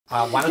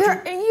Why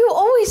don't you... You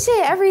always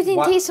say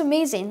everything tastes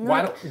amazing.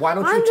 Why don't you tell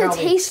me... I'm the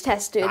taste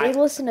tester. They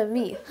listen to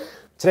me.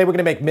 Today we're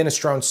gonna make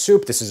minestrone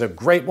soup. This is a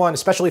great one,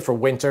 especially for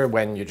winter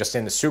when you're just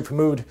in the soup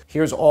mood.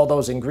 Here's all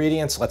those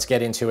ingredients. Let's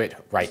get into it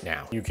right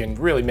now. You can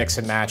really mix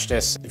and match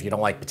this if you don't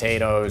like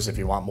potatoes, if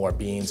you want more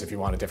beans, if you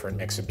want a different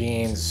mix of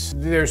beans.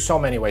 There's so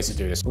many ways to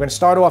do this. We're gonna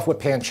start off with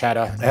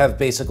pancetta. I have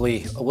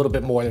basically a little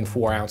bit more than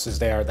 4 ounces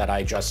there that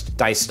I just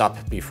diced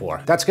up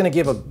before. That's gonna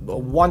give a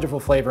wonderful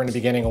flavor in the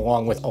beginning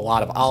along with a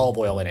lot of olive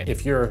oil in it.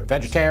 If you're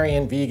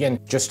vegetarian, vegan,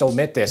 just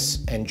omit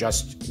this and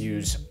just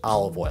use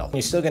olive oil.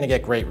 You're still gonna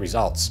get great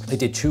results. I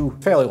did 2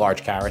 fairly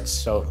large carrots,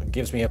 so it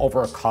gives me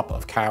over a cup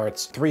of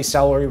carrots, 3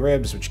 celery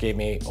ribs, which gave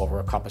me over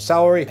a cup of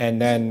celery,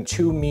 and then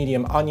 2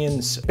 medium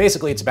onions.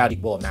 Basically, it's about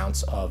equal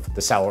amounts of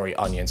the celery,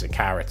 onions, and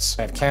carrots.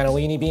 I have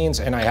cannellini beans,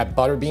 and I have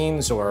butter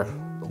beans or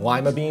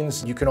lima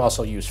beans. You can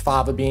also use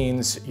fava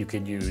beans. You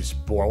could use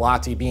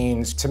borlotti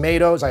beans.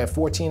 Tomatoes, I have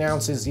 14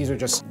 ounces. These are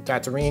just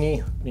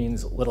datterini,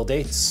 means little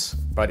dates.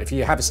 But if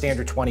you have a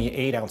standard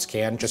 28-ounce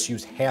can, just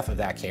use half of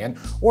that can.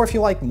 Or if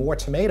you like more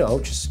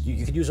tomato,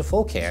 you could use a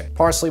full can.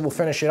 Parsley will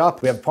finish it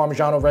up. We have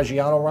Parmigiano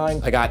Reggiano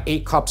rind. I got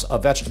 8 cups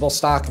of vegetable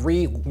stock,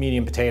 3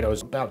 medium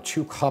potatoes, about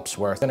 2 cups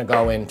worth. Gonna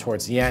go in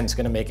towards the end. It's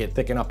gonna make it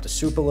thicken up the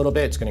soup a little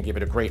bit. It's gonna give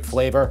it a great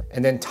flavor.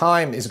 And then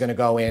thyme is gonna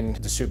go in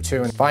the soup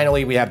too. And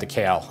finally, we have the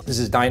kale. This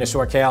is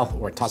dinosaur kale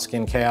or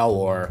Tuscan kale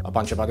or a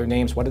bunch of other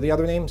names. What are the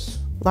other names?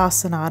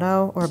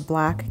 Lacinato or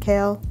black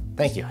kale.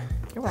 Thank you.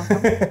 You're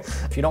welcome.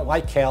 If you don't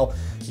like kale,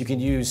 you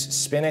could use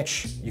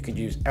spinach, you could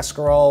use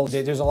escarole.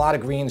 There's a lot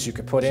of greens you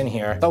could put in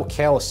here. Though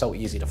kale is so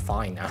easy to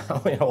find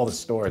now in all the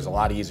stores, a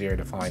lot easier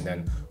to find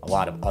than a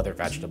lot of other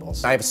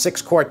vegetables. I have a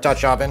 6-quart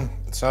Dutch oven,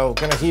 so I'm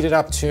gonna heat it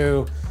up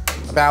to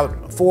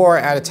about 4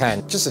 out of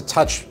 10, just a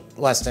touch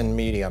less than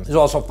medium. There's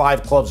also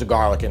 5 cloves of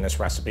garlic in this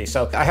recipe.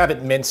 So I have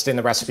it minced in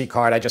the recipe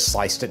card. I just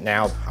sliced it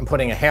now. I'm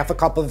putting a half a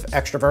cup of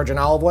extra virgin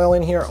olive oil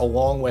in here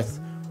along with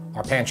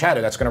our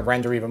pancetta. That's gonna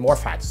render even more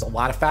fat. There's a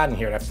lot of fat in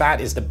here. That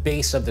fat is the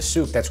base of the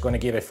soup that's gonna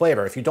give it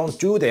flavor. If you don't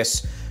do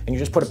this and you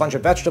just put a bunch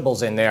of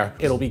vegetables in there,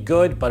 it'll be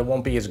good, but it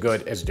won't be as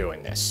good as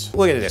doing this.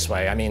 Look at it this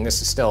way. I mean,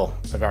 this is still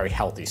a very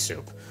healthy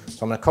soup. So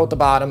I'm gonna coat the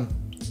bottom.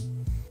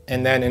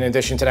 And then in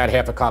addition to that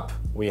half a cup,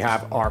 we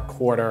have our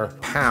 1/4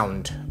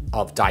 pound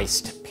of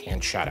diced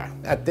pancetta.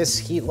 At this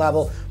heat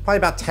level, probably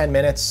about 10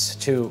 minutes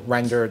to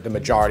render the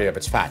majority of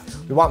its fat.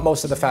 We want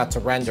most of the fat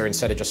to render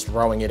instead of just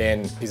throwing it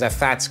in, because that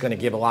fat's gonna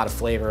give a lot of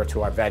flavor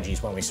to our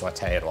veggies when we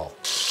saute it all.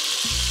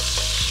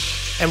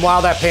 And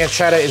while that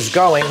pancetta is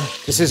going,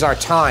 this is our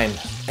thyme.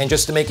 And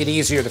just to make it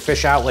easier to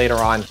fish out later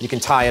on, you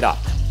can tie it up.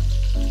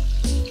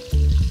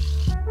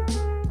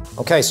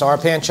 Okay, so our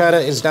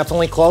pancetta is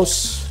definitely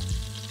close.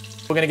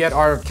 We're gonna get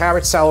our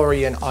carrot,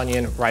 celery, and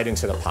onion right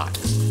into the pot.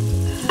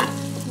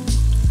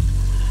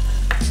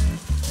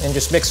 And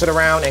just mix it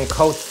around and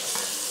coat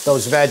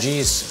those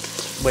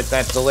veggies with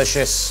that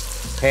delicious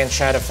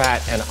pancetta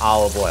fat and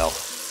olive oil.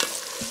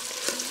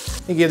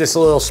 You give this a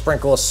little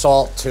sprinkle of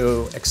salt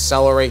to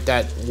accelerate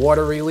that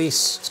water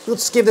release.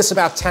 Let's give this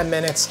about 10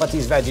 minutes. Let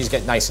these veggies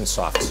get nice and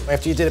soft.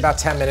 After you did about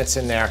 10 minutes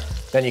in there,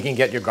 then you can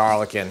get your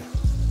garlic in.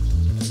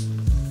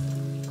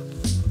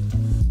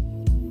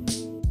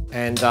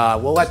 And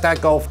we'll let that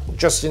go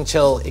just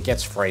until it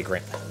gets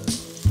fragrant.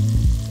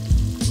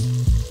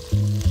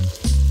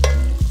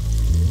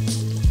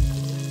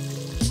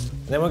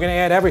 Then we're gonna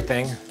add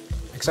everything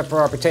except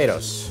for our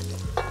potatoes.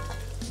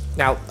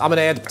 Now, I'm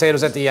gonna add the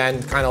potatoes at the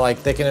end, kind of like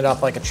thicken it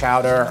up like a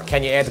chowder.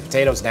 Can you add the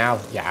potatoes now?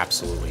 You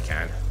absolutely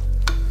can.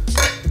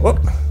 Whoop.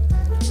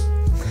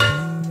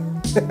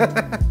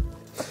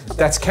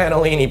 That's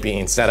cannellini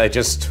beans that I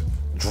just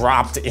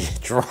dropped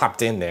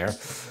in there.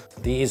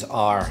 These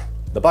are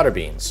the butter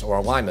beans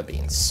or lima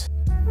beans.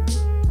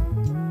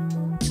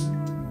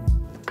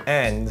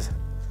 And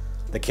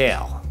the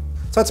kale.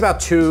 So that's about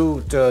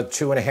 2 to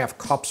 2.5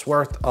 cups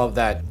worth of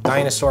that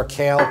dinosaur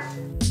kale.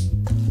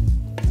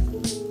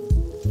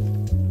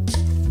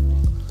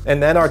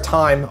 And then our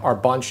thyme, our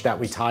bunch that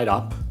we tied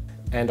up,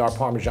 and our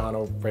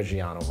Parmigiano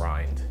Reggiano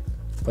rind.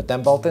 Put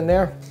them both in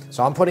there.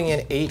 So I'm putting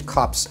in 8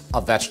 cups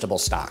of vegetable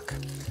stock.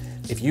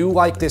 If you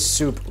like this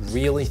soup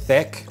really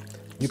thick,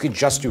 you could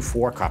just do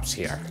 4 cups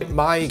here.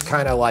 My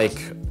kind of like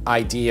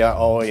idea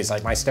always,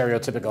 like my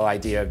stereotypical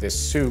idea of this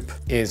soup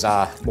is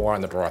more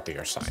on the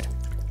brothier side.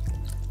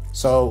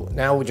 So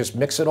now we just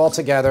mix it all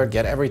together,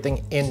 get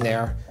everything in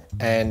there,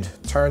 and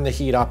turn the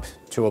heat up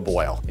to a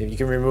boil. You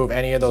can remove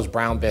any of those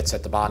brown bits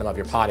at the bottom of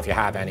your pot if you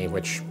have any,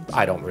 which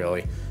I don't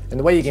really. And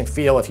the way you can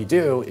feel if you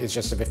do is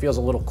just if it feels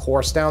a little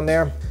coarse down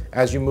there,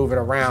 as you move it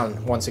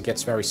around, once it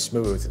gets very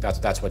smooth,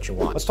 that's what you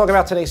want. Let's talk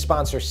about today's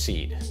sponsor,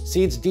 Seed.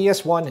 Seed's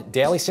DS1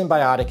 Daily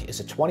Symbiotic is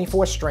a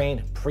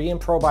 24-strain pre and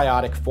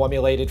probiotic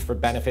formulated for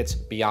benefits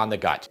beyond the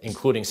gut,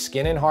 including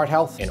skin and heart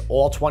health, and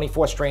all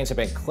 24 strains have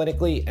been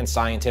clinically and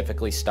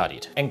scientifically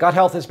studied. And gut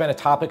health has been a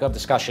topic of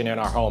discussion in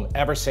our home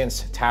ever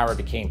since Tara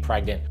became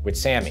pregnant with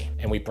Sammy,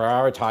 and we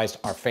prioritized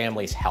our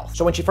family's health.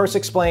 So when she first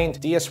explained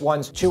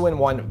DS1's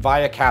 2-in-1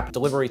 ViaCap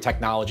delivery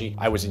technology,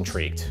 I was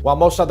intrigued. While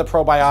most other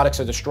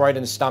probiotics are destroyed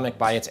in the stomach stomach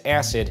by its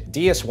acid.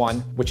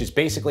 DS1, which is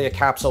basically a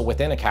capsule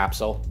within a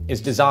capsule, is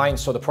designed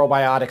so the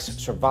probiotics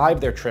survive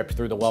their trip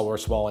through the lower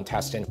small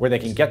intestine, where they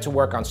can get to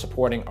work on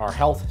supporting our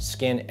health,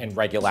 skin, and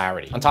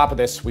regularity. On top of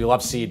this, we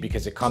love Seed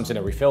because it comes in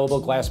a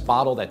refillable glass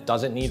bottle that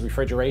doesn't need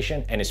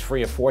refrigeration and is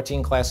free of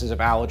 14 classes of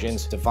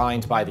allergens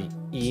defined by the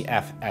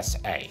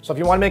EFSA. So if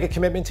you want to make a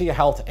commitment to your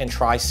health and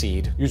try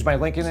Seed, use my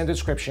link in the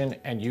description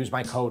and use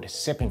my code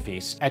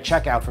SIPANDFEAST at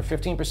checkout for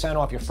 15%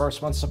 off your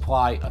first month's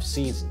supply of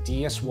Seed's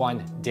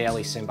DS1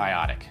 Daily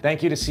Symbiotic.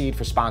 Thank you to Seed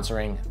for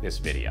sponsoring this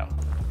video.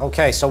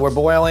 Okay, so we're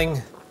boiling.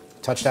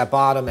 Touch that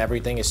bottom,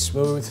 everything is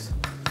smooth.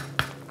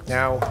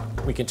 Now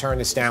we can turn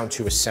this down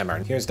to a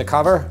simmer. Here's the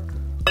cover.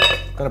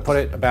 I'm gonna put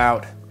it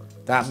about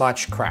that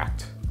much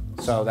cracked.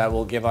 So that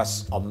will give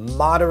us a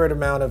moderate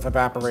amount of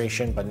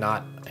evaporation, but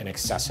not an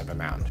excessive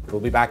amount.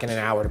 We'll be back in an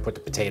hour to put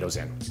the potatoes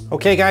in.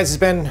 Okay guys, it's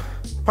been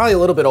probably a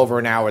little bit over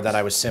an hour that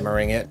I was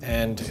simmering it,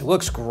 and it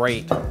looks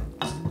great.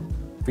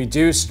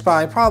 Reduced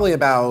by probably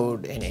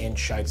about an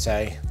inch, I'd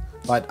say.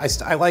 But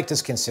I like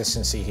this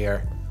consistency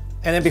here.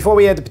 And then before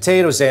we add the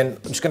potatoes in,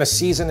 I'm just gonna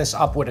season this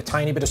up with a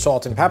tiny bit of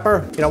salt and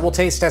pepper. You know, we'll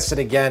taste test it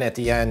again at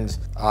the end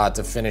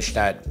to finish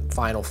that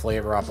final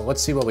flavor up. But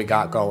let's see what we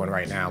got going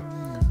right now.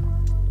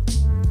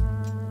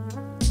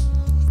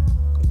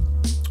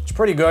 It's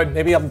pretty good.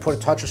 Maybe I'm gonna put a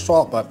touch of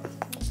salt, but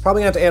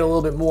probably gonna have to add a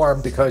little bit more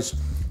because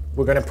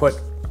we're gonna put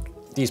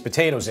these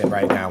potatoes in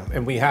right now.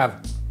 And we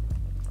have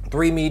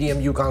 3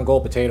 medium Yukon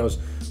Gold potatoes,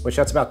 which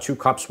that's about 2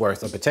 cups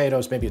worth of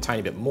potatoes, maybe a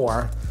tiny bit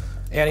more.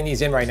 Adding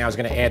these in right now is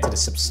gonna add to the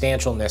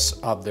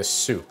substantialness of this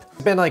soup.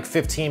 It's been like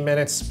 15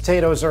 minutes.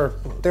 Potatoes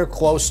they're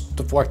close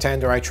to fork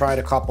tender. I tried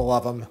a couple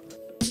of them.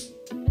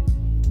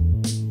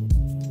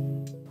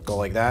 Go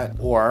like that,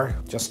 or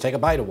just take a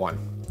bite of one.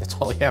 That's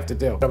all you have to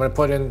do. I'm gonna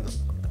put in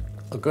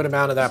a good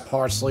amount of that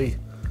parsley.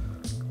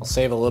 I'll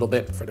save a little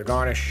bit for the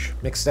garnish.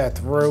 Mix that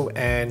through,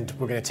 and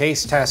we're gonna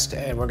taste test,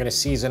 and we're gonna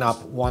season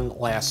up one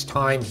last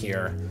time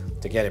here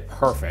to get it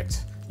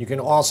perfect. You can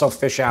also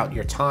fish out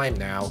your thyme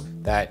now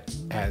that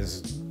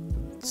has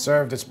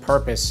served its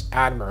purpose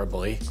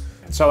admirably.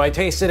 So I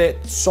tasted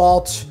it,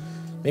 salt,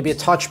 maybe a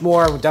touch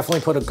more. We'll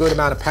definitely put a good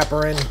amount of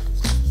pepper in.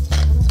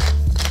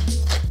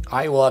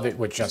 I love it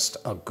with just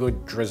a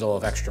good drizzle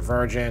of extra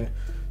virgin,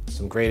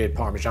 some grated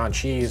Parmesan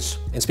cheese.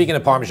 And speaking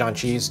of Parmesan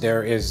cheese,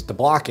 there is the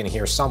block in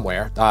here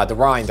somewhere, the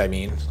rind, I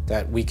mean,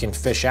 that we can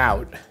fish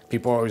out.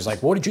 People are always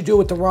like, what did you do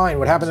with the rind?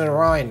 What happened to the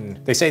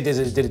rind? They say,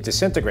 did it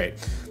disintegrate?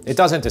 It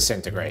doesn't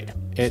disintegrate.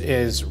 It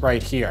is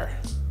right here.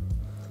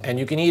 And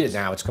you can eat it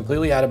now. It's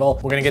completely edible.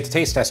 We're gonna get the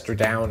taste tester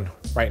down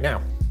right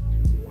now.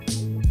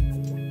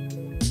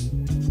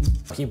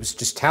 He was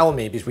just telling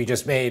me, because we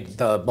just made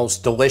the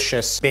most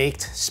delicious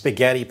baked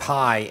spaghetti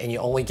pie and you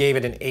only gave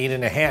it an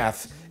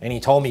 8.5. And he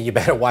told me, you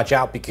better watch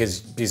out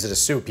because of the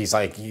soup. He's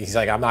like,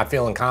 I'm not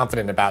feeling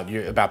confident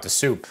about the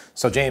soup.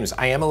 So James,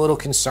 I am a little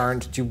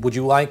concerned. Would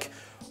you like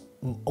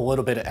a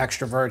little bit of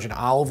extra virgin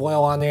olive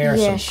oil on there?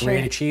 Yeah, some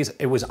grated cheese?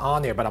 It was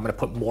on there, but I'm gonna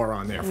put more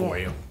on there for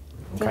you.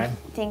 Okay?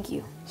 Thank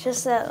you. It's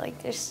just that,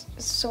 like, there's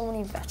so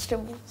many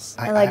vegetables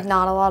and, like,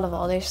 not a lot of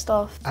other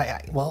stuff.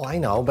 Well, I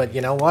know, but you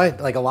know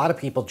what? Like, a lot of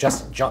people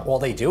all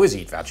they do is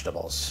eat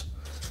vegetables.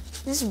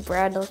 This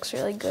bread looks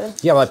really good.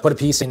 Yeah, well, I put a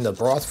piece in the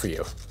broth for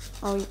you.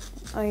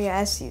 Oh yeah,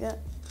 I see that.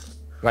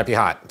 It might be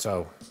hot,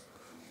 so.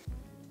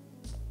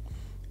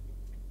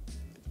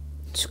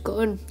 It's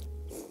good.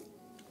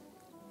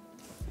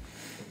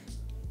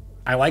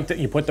 I like that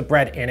you put the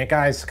bread in it,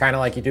 guys, kind of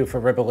like you do for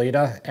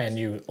ribollita, and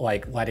you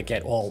like let it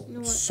get all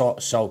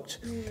soaked.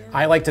 Yeah.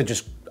 I like to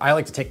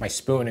take my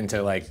spoon and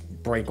to like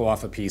break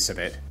off a piece of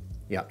it.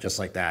 Yep, just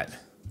like that.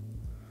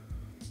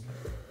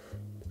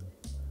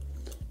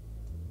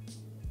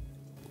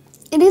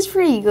 It is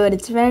pretty good.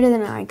 It's better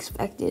than I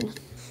expected.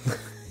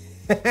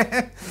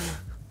 That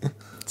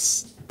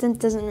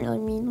doesn't really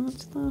mean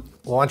much though.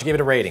 Well, why don't you give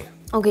it a rating?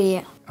 Okay,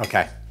 yeah.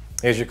 Okay,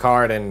 here's your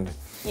card and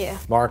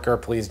marker,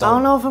 please don't. I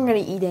don't know if I'm gonna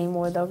eat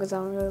anymore though, because I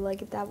don't really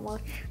like it that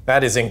much.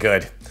 That isn't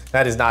good.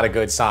 That is not a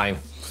good sign.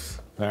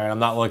 All right, I'm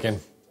not looking.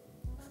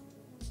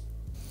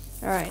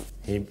 All right.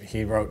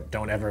 He wrote,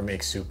 don't ever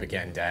make soup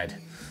again, Dad.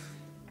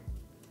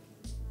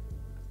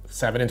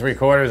 7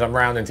 3/4, I'm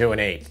rounding to an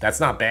 8. That's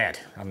not bad.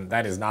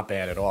 That is not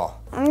bad at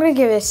all. I'm gonna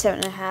give it a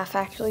 7.5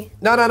 actually.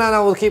 No,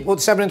 we'll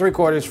 7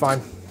 3/4,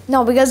 fine.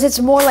 No, because it's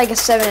more like a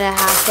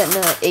 7.5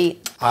 than an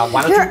 8.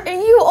 Why don't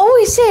you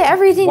always say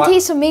everything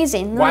tastes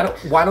amazing. Why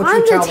don't you tell me?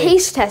 I'm the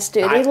taste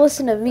tester. They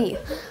listen to me.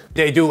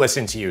 They do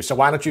listen to you. So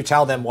why don't you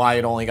tell them why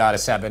it only got a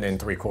 7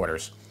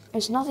 3/4?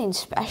 There's nothing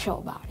special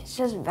about it. It's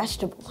just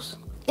vegetables.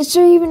 Is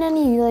there even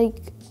any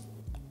like?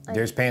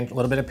 There's a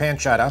little bit of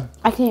pancetta.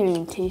 I can't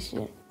even taste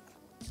it.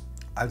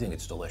 I think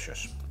it's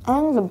delicious. I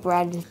think the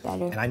bread is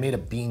better. And I made a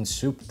bean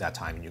soup that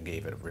time and you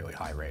gave it a really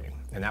high rating.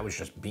 And that was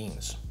just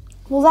beans.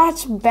 Well,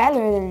 that's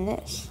better than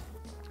this.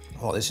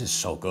 Oh, this is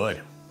so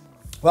good.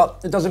 Well,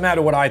 it doesn't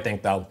matter what I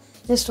think though.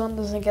 This one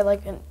doesn't get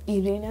like an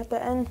eating at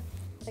the end.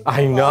 Like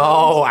I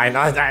know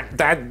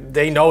that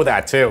they know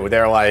that too.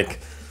 They're like,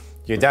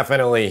 you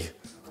definitely.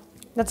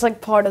 That's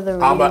like part of the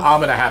reading. I'm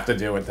gonna have to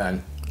do it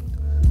then.